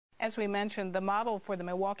As we mentioned, the model for the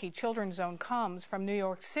Milwaukee Children's Zone comes from New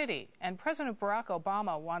York City, and President Barack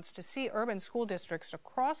Obama wants to see urban school districts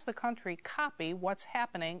across the country copy what's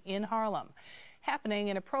happening in Harlem, happening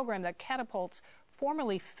in a program that catapults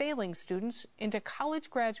formerly failing students into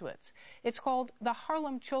college graduates. It's called the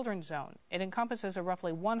Harlem Childrens Zone. It encompasses a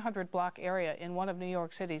roughly 100-block area in one of New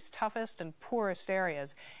York City's toughest and poorest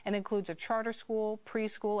areas and includes a charter school,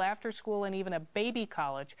 preschool, after school, and even a baby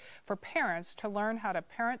college for parents to learn how to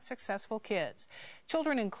parent successful kids.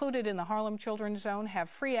 Children included in the Harlem Childrens Zone have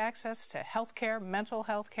free access to health care, mental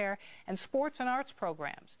health care, and sports and arts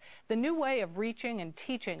programs. The new way of reaching and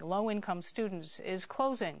teaching low-income students is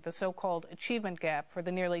closing the so-called achievement gap for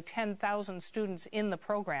the nearly 10,000 students in the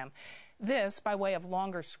program. This by way of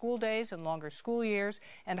longer school days and longer school years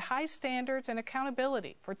and high standards and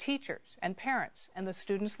accountability for teachers and parents and the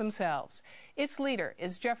students themselves. Its leader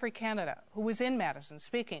is Geoffrey, who was in Madison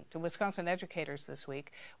speaking to Wisconsin educators this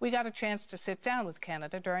week. We got a chance to sit down with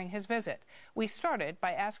Canada during his visit. We started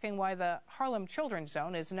by asking why the Harlem Children's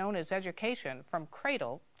Zone is known as education from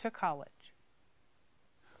cradle to college.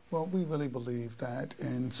 Well, we really believe that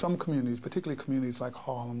in some communities, particularly communities like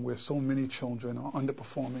Harlem, where so many children are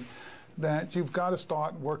underperforming, that you've got to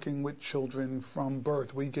start working with children from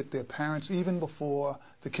birth. We get their parents even before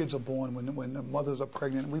the kids are born, when the mothers are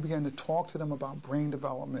pregnant. We begin to talk to them about brain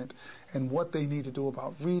development and what they need to do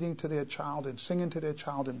about reading to their child and singing to their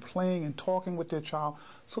child and playing and talking with their child,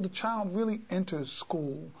 so the child really enters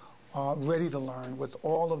school ready to learn with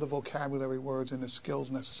all of the vocabulary, words, and the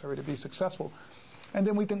skills necessary to be successful. And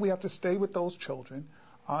then we think we have to stay with those children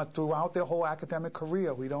throughout their whole academic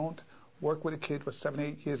career. We don't work with a kid for 7,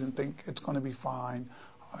 8 years and think it's going to be fine.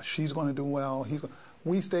 She's going to do well.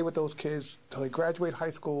 We stay with those kids till they graduate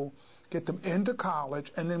high school, get them into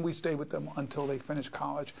college, and then we stay with them until they finish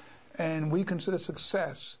college. And we consider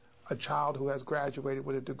success a child who has graduated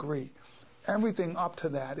with a degree. Everything up to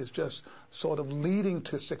that is just sort of leading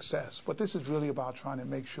to success. But this is really about trying to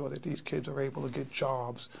make sure that these kids are able to get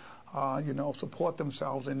jobs, support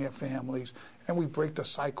themselves and their families, and we break the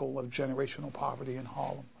cycle of generational poverty in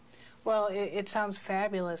Harlem. Well, it sounds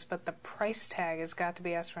fabulous, but the price tag has got to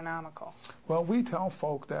be astronomical. Well, we tell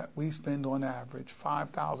folk that we spend on average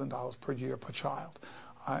 $5,000 per year per child.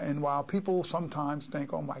 And while people sometimes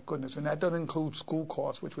think, oh my goodness, and that doesn't include school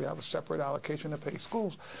costs, which we have a separate allocation to pay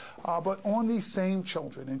schools, but on these same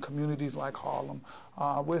children in communities like Harlem,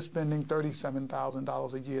 we're spending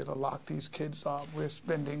 $37,000 a year to lock these kids up. We're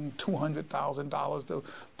spending $200,000 to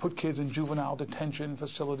put kids in juvenile detention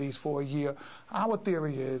facilities for a year. Our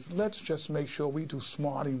theory is, let's just make sure we do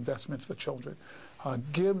smart investments for children.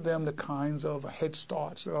 Give them the kinds of head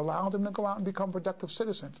starts that allow them to go out and become productive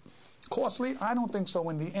citizens. Costly? I don't think so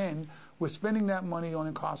in the end. We're spending that money on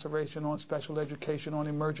incarceration, on special education, on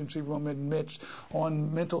emergency room admits,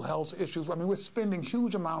 on mental health issues. I mean, we're spending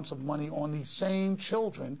huge amounts of money on these same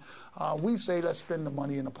children. We say let's spend the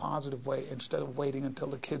money in a positive way instead of waiting until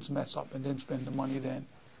the kids mess up and then spend the money then.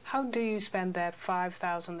 How do you spend that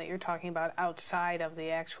 $5,000 that you're talking about outside of the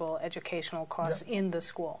actual educational costs in the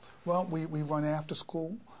school? Well, we run after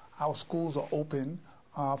school. Our schools are open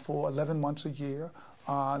for 11 months a year.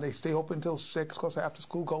 They stay open till 6 because after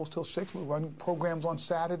school goes till 6. We run programs on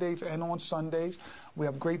Saturdays and on Sundays. We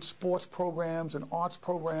have great sports programs and arts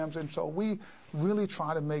programs, and so we really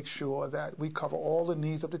try to make sure that we cover all the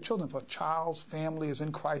needs of the children. If a child's family is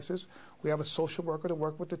in crisis, we have a social worker to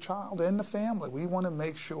work with the child and the family. We want to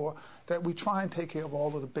make sure that we try and take care of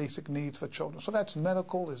all of the basic needs for children. So that's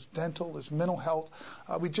medical, it's dental, it's mental health.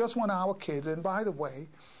 We just want our kids, and by the way,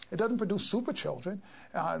 it doesn't produce super children.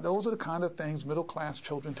 Those are the kind of things middle-class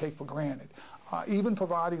children take for granted. Even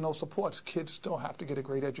providing those supports, kids still have to get a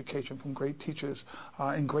great education from great teachers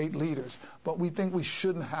and great leaders. But we think we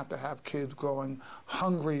shouldn't have to have kids growing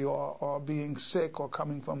hungry or being sick or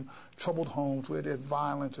coming from troubled homes where there's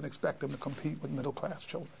violence and expect them to compete with middle-class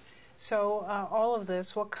children. So all of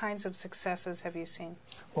this, what kinds of successes have you seen?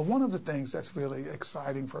 Well, one of the things that's really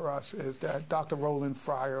exciting for us is that Dr. Roland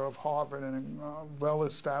Fryer of Harvard, and a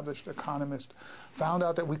well-established economist, found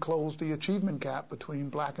out that we closed the achievement gap between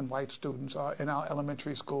black and white students in our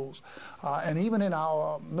elementary schools. And even in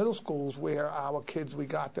our middle schools where our kids, we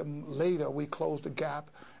got them later, we closed the gap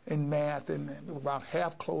in math, and about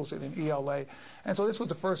half closed it in ELA. And so this was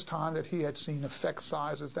the first time that he had seen effect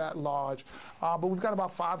sizes that large. But we've got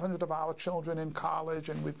about 500 of our children in college,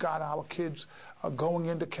 and we've got our kids going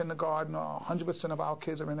into kindergarten. 100% of our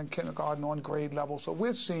kids are in kindergarten on grade level. So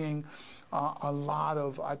we're seeing a lot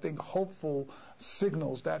of, I think, hopeful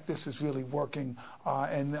signals that this is really working.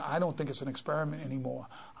 And I don't think it's an experiment anymore.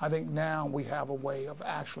 I think now we have a way of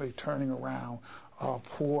actually turning around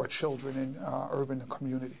poor children in urban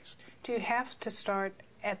communities. Do you have to start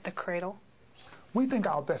at the cradle? We think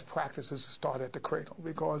our best practice is to start at the cradle,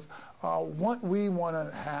 because what we want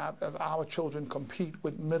to have is our children compete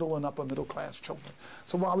with middle and upper middle class children.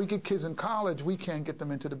 So while we get kids in college, we can't get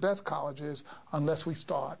them into the best colleges unless we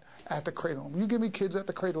start at the cradle. When you give me kids at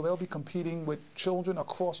the cradle, they'll be competing with children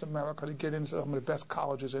across America to get into some of the best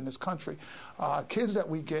colleges in this country. Kids that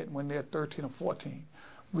we get when they're 13 or 14,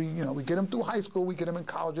 we get them through high school, we get them in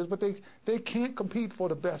colleges, but they can't compete for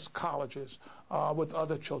the best colleges with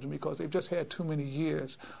other children, because they've just had too many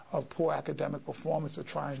years of poor academic performance to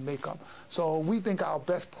try and make up. So we think our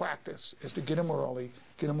best practice is to get them early,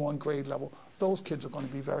 get them on grade level. Those kids are going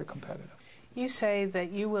to be very competitive. You say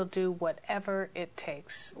that you will do whatever it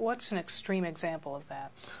takes. What's an extreme example of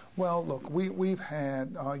that? Well, look, we've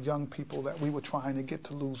had young people that we were trying to get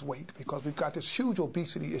to lose weight, because we've got this huge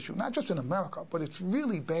obesity issue, not just in America, but it's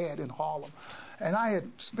really bad in Harlem. And I had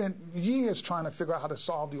spent years trying to figure out how to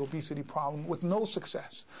solve the obesity problem with no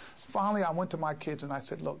success. Finally, I went to my kids and I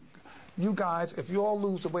said, look, you guys, if you all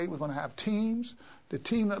lose the weight, we're going to have teams. The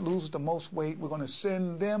team that loses the most weight, we're going to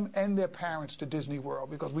send them and their parents to Disney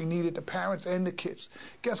World, because we needed the parents and the kids.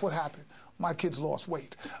 Guess what happened? My kids lost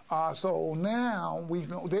weight. So now we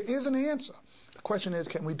know there is an answer. The question is,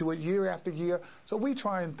 can we do it year after year? So we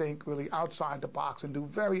try and think really outside the box and do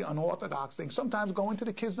very unorthodox things. Sometimes going to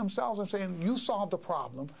the kids themselves and saying, you solve the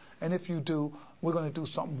problem, and if you do, we're going to do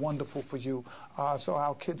something wonderful for you. So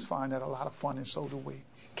our kids find that a lot of fun, and so do we.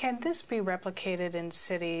 Can this be replicated in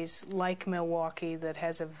cities like Milwaukee that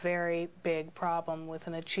has a very big problem with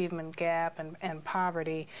an achievement gap and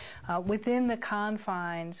poverty within the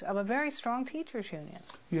confines of a very strong teachers union?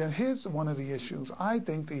 Yeah, here's one of the issues. I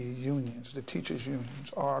think the unions, the teachers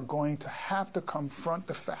unions, are going to have to confront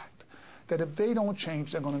the fact that if they don't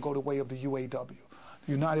change, they're going to go the way of the UAW,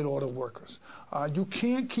 United Auto Workers. You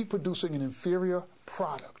can't keep producing an inferior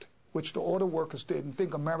product, which the auto workers did, and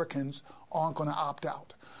think Americans aren't going to opt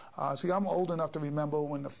out. See, I'm old enough to remember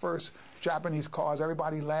when the first Japanese cars,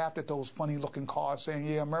 everybody laughed at those funny-looking cars, saying,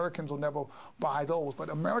 yeah, Americans will never buy those.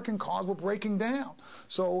 But American cars were breaking down.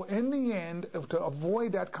 So in the end, to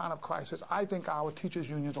avoid that kind of crisis, I think our teachers'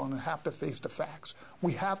 unions are going to have to face the facts.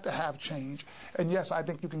 We have to have change. And yes, I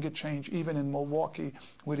think you can get change even in Milwaukee,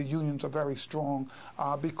 where the unions are very strong,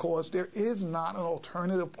 because there is not an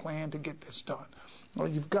alternative plan to get this done. Well,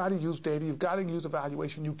 you've got to use data, you've got to use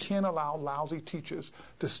evaluation. You can't allow lousy teachers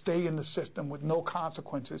to stay in the system with no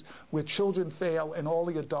consequences, where children fail and all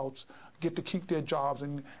the adults get to keep their jobs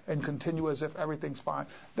and continue as if everything's fine.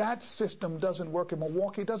 That system doesn't work in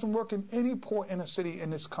Milwaukee. It doesn't work in any poor inner city in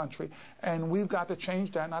this country. And we've got to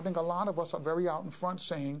change that. And I think a lot of us are very out in front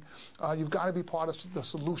saying, you've got to be part of the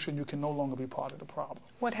solution. You can no longer be part of the problem.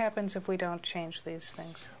 What happens if we don't change these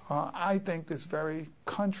things? I think this very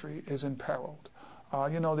country is imperiled.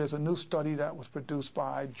 There's a new study that was produced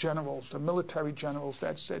by generals, the military generals,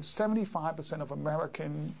 that said 75% of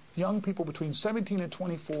American young people between 17 and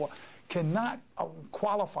 24 cannot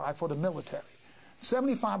qualify for the military.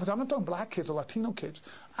 75%, I'm not talking black kids or Latino kids.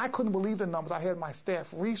 I couldn't believe the numbers. I had my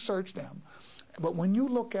staff research them. But when you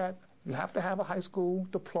look at, you have to have a high school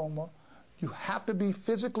diploma, you have to be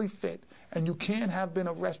physically fit, and you can't have been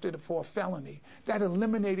arrested for a felony. That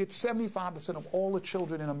eliminated 75% of all the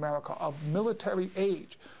children in America of military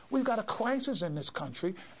age. We've got a crisis in this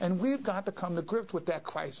country, and we've got to come to grips with that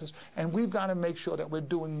crisis, and we've got to make sure that we're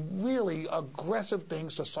doing really aggressive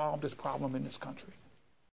things to solve this problem in this country.